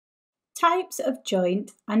Types of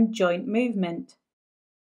joint and joint movement.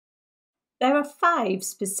 There are 5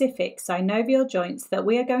 specific synovial joints that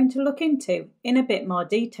we are going to look into in a bit more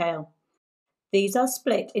detail. These are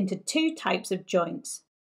split into 2 types of joints: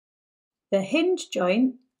 the hinge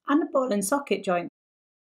joint and the ball and socket joint.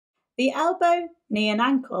 The elbow, knee and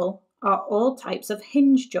ankle are all types of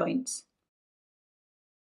hinge joints.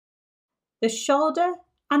 The shoulder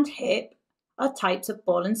and hip are types of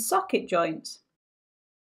ball and socket joints.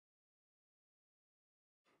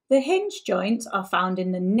 The hinge joints are found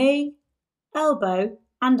in the knee, elbow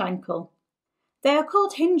and ankle. They are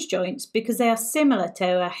called hinge joints because they are similar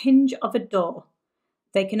to a hinge of a door.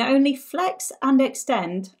 They can only flex and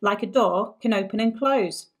extend like a door can open and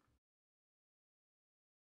close.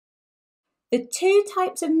 The 2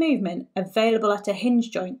 types of movement available at a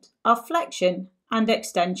hinge joint are flexion and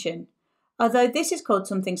extension, although this is called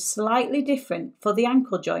something slightly different for the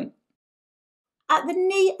ankle joint. At the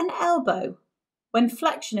knee and elbow, when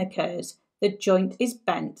flexion occurs, the joint is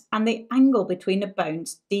bent and the angle between the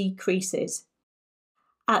bones decreases.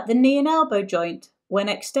 At the knee and elbow joint, when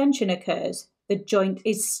extension occurs, the joint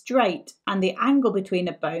is straight and the angle between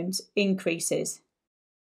the bones increases.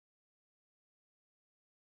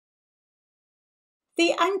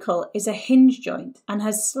 The ankle is a hinge joint and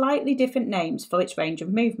has slightly different names for its range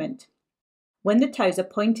of movement. When the toes are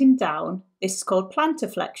pointing down, this is called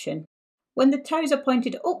plantar flexion. When the toes are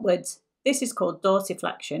pointed upwards, this is called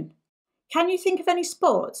dorsiflexion. Can you think of any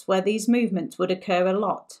sports where these movements would occur a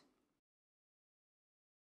lot?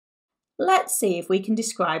 Let's see if we can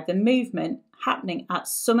describe the movement happening at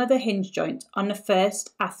some of the hinge joints on the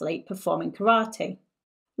first athlete performing karate.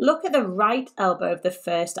 Look at the right elbow of the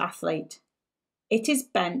first athlete. It is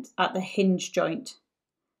bent at the hinge joint.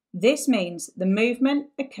 This means the movement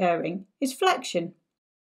occurring is flexion.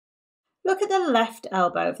 Look at the left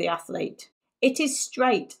elbow of the athlete. It is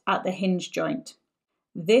straight at the hinge joint.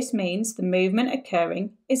 This means the movement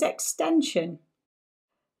occurring is extension.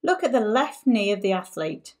 Look at the left knee of the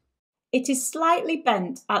athlete. It is slightly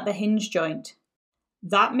bent at the hinge joint.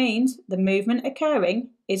 That means the movement occurring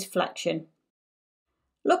is flexion.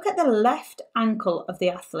 Look at the left ankle of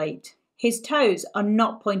the athlete. His toes are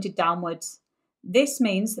not pointed downwards. This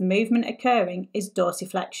means the movement occurring is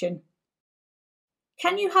dorsiflexion.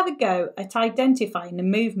 Can you have a go at identifying the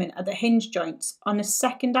movement at the hinge joints on a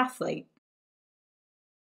second athlete?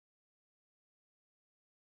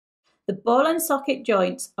 The ball and socket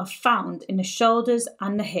joints are found in the shoulders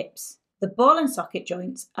and the hips. The ball and socket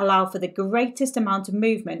joints allow for the greatest amount of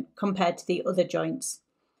movement compared to the other joints.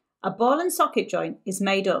 A ball and socket joint is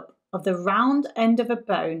made up of the round end of a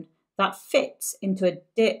bone that fits into a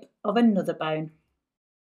dip of another bone.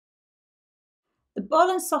 The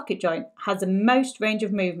ball and socket joint has the most range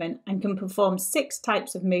of movement and can perform 6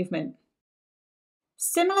 types of movement.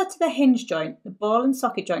 Similar to the hinge joint, the ball and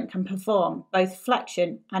socket joint can perform both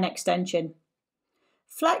flexion and extension.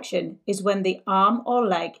 Flexion is when the arm or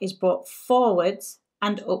leg is brought forwards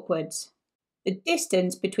and upwards. The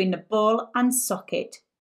distance between the ball and socket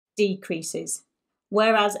decreases,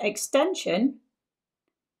 whereas extension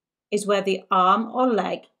is where the arm or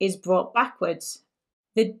leg is brought backwards.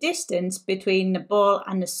 The distance between the ball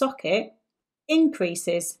and the socket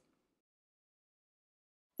increases.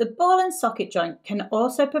 The ball and socket joint can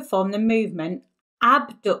also perform the movement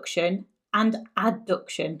abduction and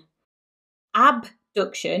adduction.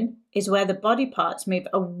 Abduction is where the body parts move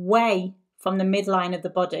away from the midline of the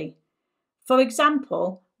body. For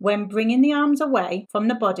example, when bringing the arms away from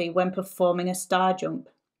the body when performing a star jump.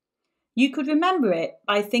 You could remember it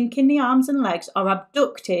by thinking the arms and legs are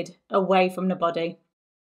abducted away from the body.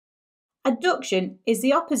 Adduction is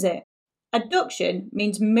the opposite. Adduction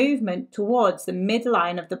means movement towards the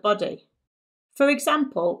midline of the body. For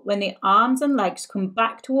example, when the arms and legs come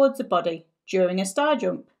back towards the body during a star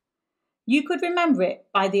jump. You could remember it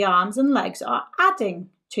by the arms and legs are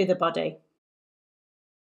adding to the body.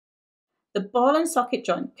 The ball and socket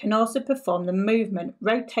joint can also perform the movement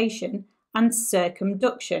rotation and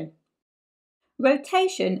circumduction.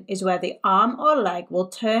 Rotation is where the arm or leg will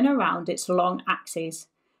turn around its long axis.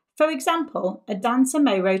 For example, a dancer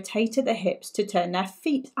may rotate at the hips to turn their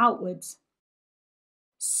feet outwards.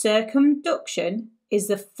 Circumduction is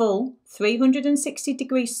the full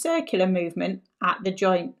 360-degree circular movement at the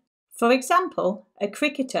joint. For example, a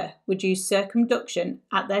cricketer would use circumduction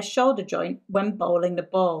at their shoulder joint when bowling the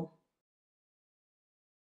ball.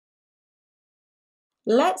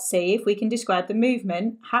 Let's see if we can describe the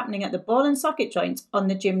movement happening at the ball and socket joints on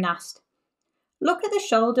the gymnast. Look at the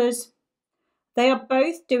shoulders. They are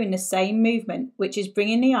both doing the same movement, which is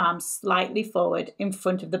bringing the arms slightly forward in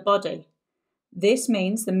front of the body. This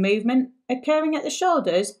means the movement occurring at the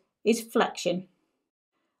shoulders is flexion.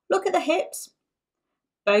 Look at the hips.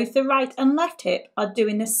 Both the right and left hip are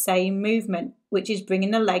doing the same movement, which is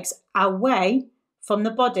bringing the legs away from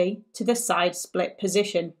the body to the side split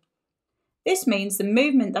position. This means the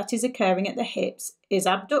movement that is occurring at the hips is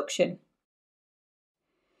abduction.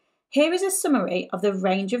 Here is a summary of the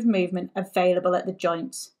range of movement available at the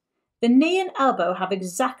joints. The knee and elbow have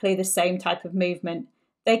exactly the same type of movement.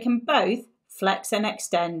 They can both flex and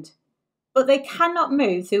extend, but they cannot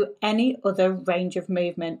move through any other range of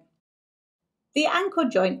movement. The ankle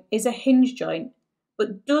joint is a hinge joint,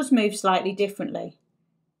 but does move slightly differently.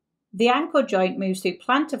 The ankle joint moves through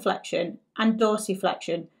plantar flexion and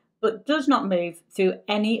dorsiflexion, but does not move through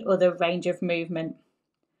any other range of movement.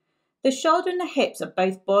 The shoulder and the hips are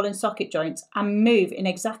both ball and socket joints and move in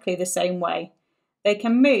exactly the same way. They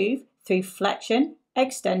can move through flexion,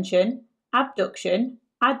 extension, abduction,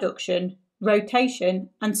 adduction, rotation,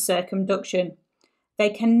 and circumduction. They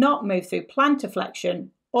cannot move through plantar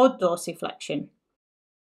flexion or dorsiflexion.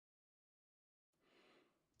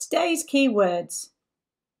 Today's key words: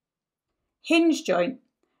 hinge joint,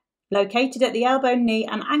 located at the elbow, knee,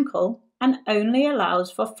 and ankle, and only allows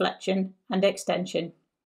for flexion and extension.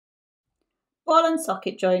 Ball and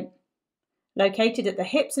socket joint, located at the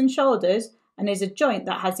hips and shoulders, and is a joint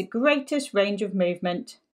that has the greatest range of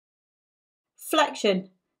movement. Flexion,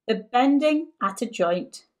 the bending at a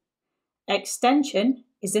joint. Extension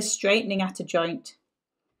is the straightening at a joint.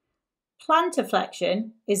 Plantar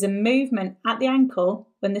flexion is a movement at the ankle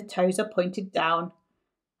when the toes are pointed down.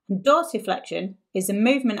 And dorsiflexion is a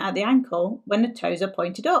movement at the ankle when the toes are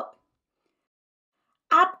pointed up.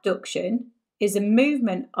 Abduction is a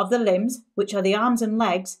movement of the limbs, which are the arms and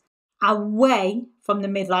legs, away from the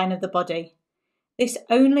midline of the body. This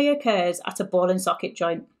only occurs at a ball and socket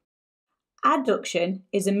joint. Adduction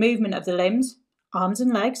is a movement of the limbs, arms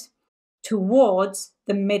and legs, towards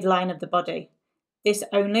the midline of the body. This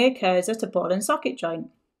only occurs at a ball and socket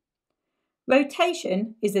joint.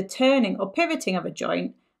 Rotation is the turning or pivoting of a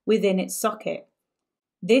joint within its socket.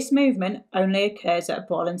 This movement only occurs at a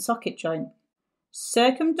ball and socket joint.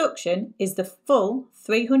 Circumduction is the full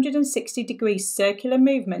 360-degree circular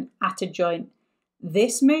movement at a joint.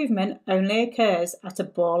 This movement only occurs at a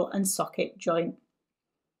ball and socket joint.